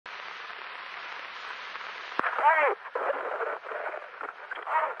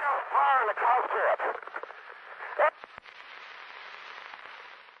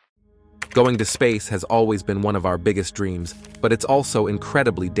Going to space has always been one of our biggest dreams, but it's also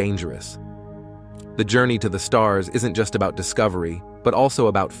incredibly dangerous. The journey to the stars isn't just about discovery, but also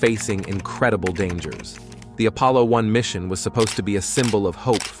about facing incredible dangers. The Apollo 1 mission was supposed to be a symbol of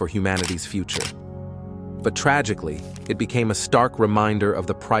hope for humanity's future. But tragically, it became a stark reminder of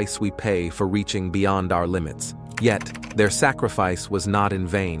the price we pay for reaching beyond our limits. Yet, their sacrifice was not in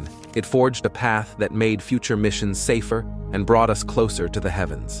vain. It forged a path that made future missions safer and brought us closer to the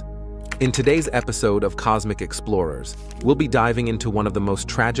heavens. In today's episode of Cosmic Explorers, we'll be diving into one of the most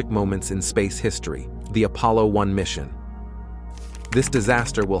tragic moments in space history, the Apollo 1 mission. This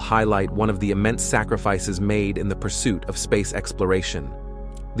disaster will highlight one of the immense sacrifices made in the pursuit of space exploration.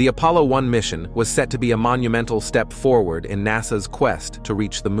 The Apollo 1 mission was set to be a monumental step forward in NASA's quest to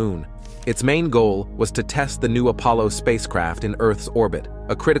reach the moon. Its main goal was to test the new Apollo spacecraft in Earth's orbit,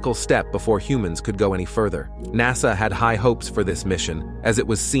 a critical step before humans could go any further. NASA had high hopes for this mission, as it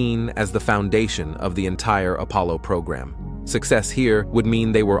was seen as the foundation of the entire Apollo program. Success here would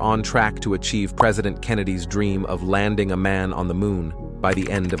mean they were on track to achieve President Kennedy's dream of landing a man on the moon by the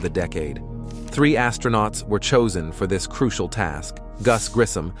end of the decade. 3 astronauts were chosen for this crucial task: Gus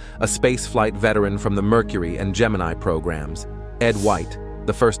Grissom, a spaceflight veteran from the Mercury and Gemini programs; Ed White,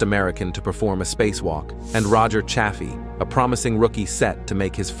 the first American to perform a spacewalk; and Roger Chaffee, a promising rookie set to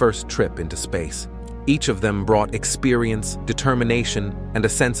make his first trip into space. Each of them brought experience, determination, and a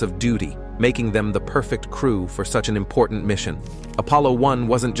sense of duty, making them the perfect crew for such an important mission. Apollo 1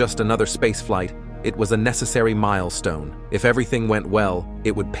 wasn't just another spaceflight, it was a necessary milestone. If everything went well,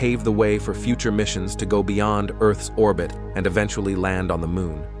 it would pave the way for future missions to go beyond Earth's orbit and eventually land on the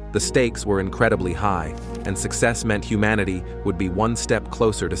moon. The stakes were incredibly high, and success meant humanity would be one step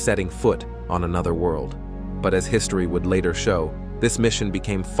closer to setting foot on another world. But as history would later show, this mission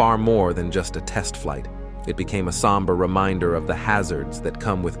became far more than just a test flight. It became a somber reminder of the hazards that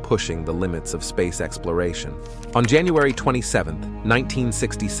come with pushing the limits of space exploration. On January 27,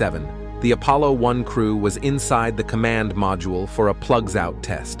 1967, the Apollo 1 crew was inside the command module for a plugs-out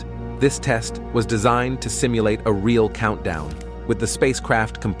test. This test was designed to simulate a real countdown, with the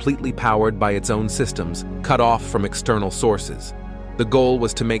spacecraft completely powered by its own systems, cut off from external sources. The goal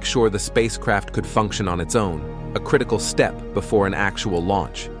was to make sure the spacecraft could function on its own, a critical step before an actual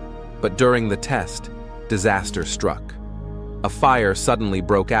launch. But during the test, disaster struck. A fire suddenly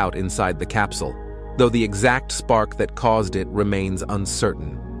broke out inside the capsule, though the exact spark that caused it remains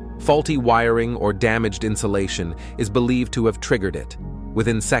uncertain. Faulty wiring or damaged insulation is believed to have triggered it.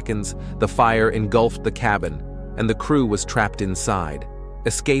 Within seconds, the fire engulfed the cabin, and the crew was trapped inside.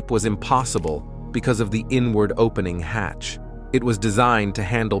 Escape was impossible because of the inward opening hatch. It was designed to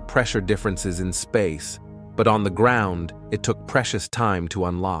handle pressure differences in space, but on the ground, it took precious time to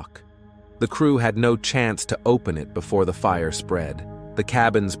unlock. The crew had no chance to open it before the fire spread. The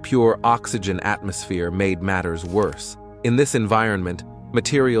cabin's pure oxygen atmosphere made matters worse. In this environment,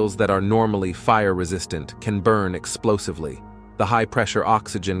 materials that are normally fire-resistant can burn explosively. The high-pressure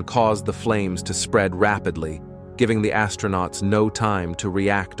oxygen caused the flames to spread rapidly, giving the astronauts no time to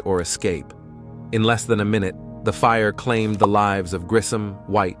react or escape. In less than a minute, the fire claimed the lives of Grissom,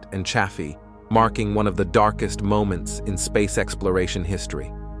 White, and Chaffee, marking one of the darkest moments in space exploration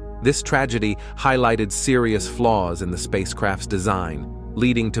history. This tragedy highlighted serious flaws in the spacecraft's design,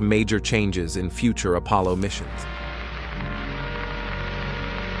 leading to major changes in future Apollo missions.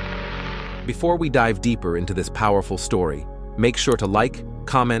 Before we dive deeper into this powerful story, make sure to like,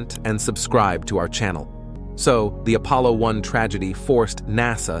 comment, and subscribe to our channel. So, the Apollo 1 tragedy forced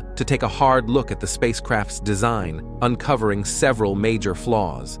NASA to take a hard look at the spacecraft's design, uncovering several major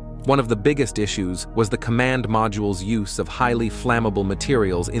flaws. One of the biggest issues was the command module's use of highly flammable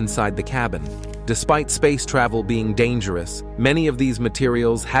materials inside the cabin. Despite space travel being dangerous, many of these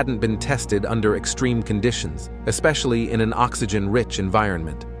materials hadn't been tested under extreme conditions, especially in an oxygen-rich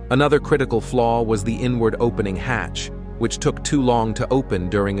environment. Another critical flaw was the inward opening hatch, which took too long to open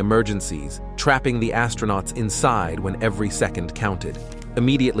during emergencies, trapping the astronauts inside when every second counted.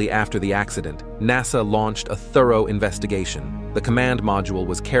 Immediately after the accident, NASA launched a thorough investigation. The command module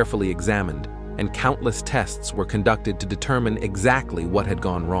was carefully examined, and countless tests were conducted to determine exactly what had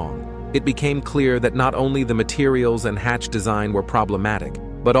gone wrong. It became clear that not only the materials and hatch design were problematic,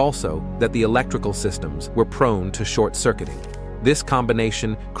 but also that the electrical systems were prone to short-circuiting. This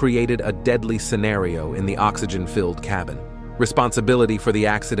combination created a deadly scenario in the oxygen-filled cabin. Responsibility for the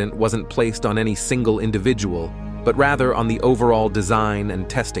accident wasn't placed on any single individual, but rather on the overall design and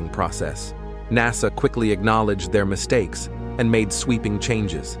testing process. NASA quickly acknowledged their mistakes and made sweeping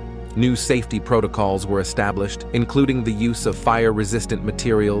changes. New safety protocols were established, including the use of fire-resistant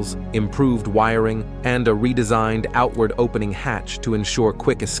materials, improved wiring, and a redesigned outward opening hatch to ensure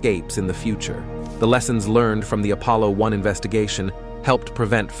quick escapes in the future. The lessons learned from the Apollo 1 investigation helped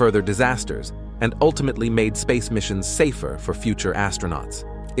prevent further disasters and ultimately made space missions safer for future astronauts.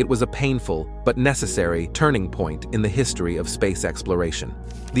 It was a painful but necessary turning point in the history of space exploration.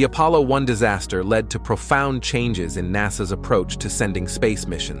 The Apollo 1 disaster led to profound changes in NASA's approach to sending space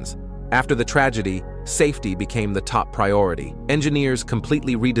missions. After the tragedy, safety became the top priority. Engineers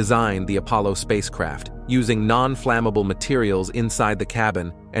completely redesigned the Apollo spacecraft, using non-flammable materials inside the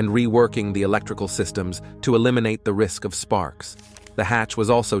cabin and reworking the electrical systems to eliminate the risk of sparks. The hatch was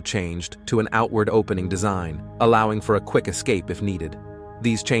also changed to an outward opening design, allowing for a quick escape if needed.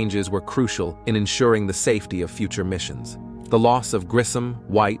 These changes were crucial in ensuring the safety of future missions. The loss of Grissom,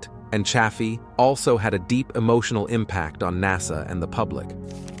 White, and Chaffee also had a deep emotional impact on NASA and the public.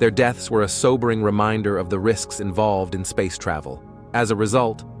 Their deaths were a sobering reminder of the risks involved in space travel. As a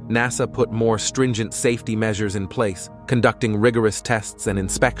result, NASA put more stringent safety measures in place, conducting rigorous tests and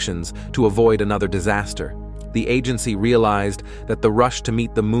inspections to avoid another disaster. The agency realized that the rush to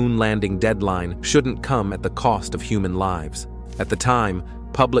meet the moon landing deadline shouldn't come at the cost of human lives. At the time,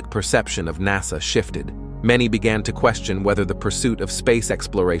 public perception of NASA shifted. Many began to question whether the pursuit of space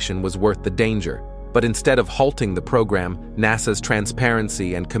exploration was worth the danger. But instead of halting the program, NASA's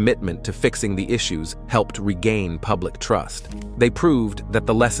transparency and commitment to fixing the issues helped regain public trust. They proved that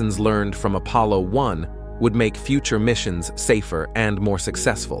the lessons learned from Apollo 1 would make future missions safer and more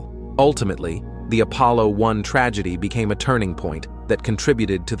successful. Ultimately, the Apollo 1 tragedy became a turning point that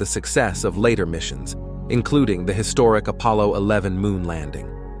contributed to the success of later missions, including the historic Apollo 11 moon landing.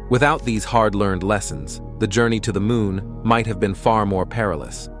 Without these hard-learned lessons, the journey to the moon might have been far more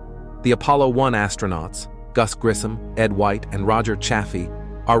perilous. The Apollo 1 astronauts, Gus Grissom, Ed White, and Roger Chaffee,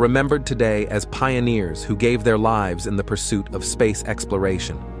 are remembered today as pioneers who gave their lives in the pursuit of space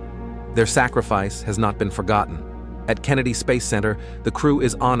exploration. Their sacrifice has not been forgotten. At Kennedy Space Center, the crew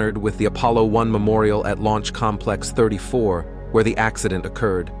is honored with the Apollo 1 Memorial at Launch Complex 34, where the accident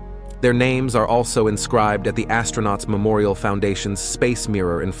occurred. Their names are also inscribed at the Astronauts Memorial Foundation's Space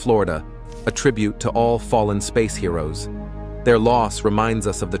Mirror in Florida, a tribute to all fallen space heroes. Their loss reminds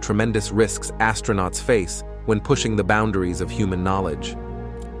us of the tremendous risks astronauts face when pushing the boundaries of human knowledge.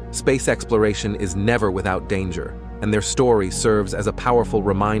 Space exploration is never without danger, and their story serves as a powerful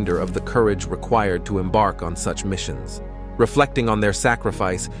reminder of the courage required to embark on such missions. Reflecting on their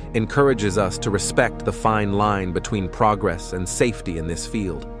sacrifice encourages us to respect the fine line between progress and safety in this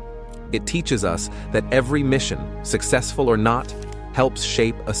field. It teaches us that every mission, successful or not, helps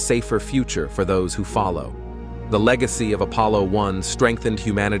shape a safer future for those who follow. The legacy of Apollo 1 strengthened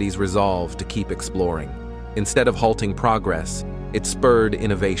humanity's resolve to keep exploring. Instead of halting progress, it spurred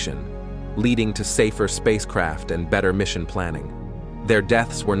innovation, leading to safer spacecraft and better mission planning. Their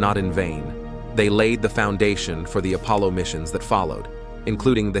deaths were not in vain. They laid the foundation for the Apollo missions that followed,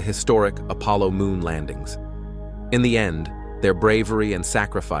 including the historic Apollo moon landings. In the end, their bravery and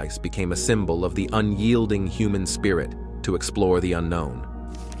sacrifice became a symbol of the unyielding human spirit to explore the unknown.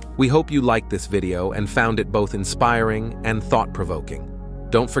 We hope you liked this video and found it both inspiring and thought-provoking.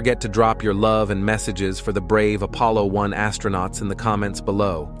 Don't forget to drop your love and messages for the brave Apollo 1 astronauts in the comments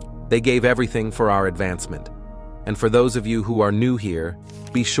below. They gave everything for our advancement. And for those of you who are new here,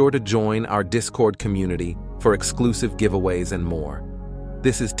 be sure to join our Discord community for exclusive giveaways and more.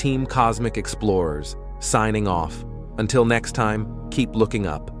 This is Team Cosmic Explorers, signing off. Until next time, keep looking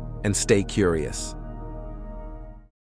up and stay curious.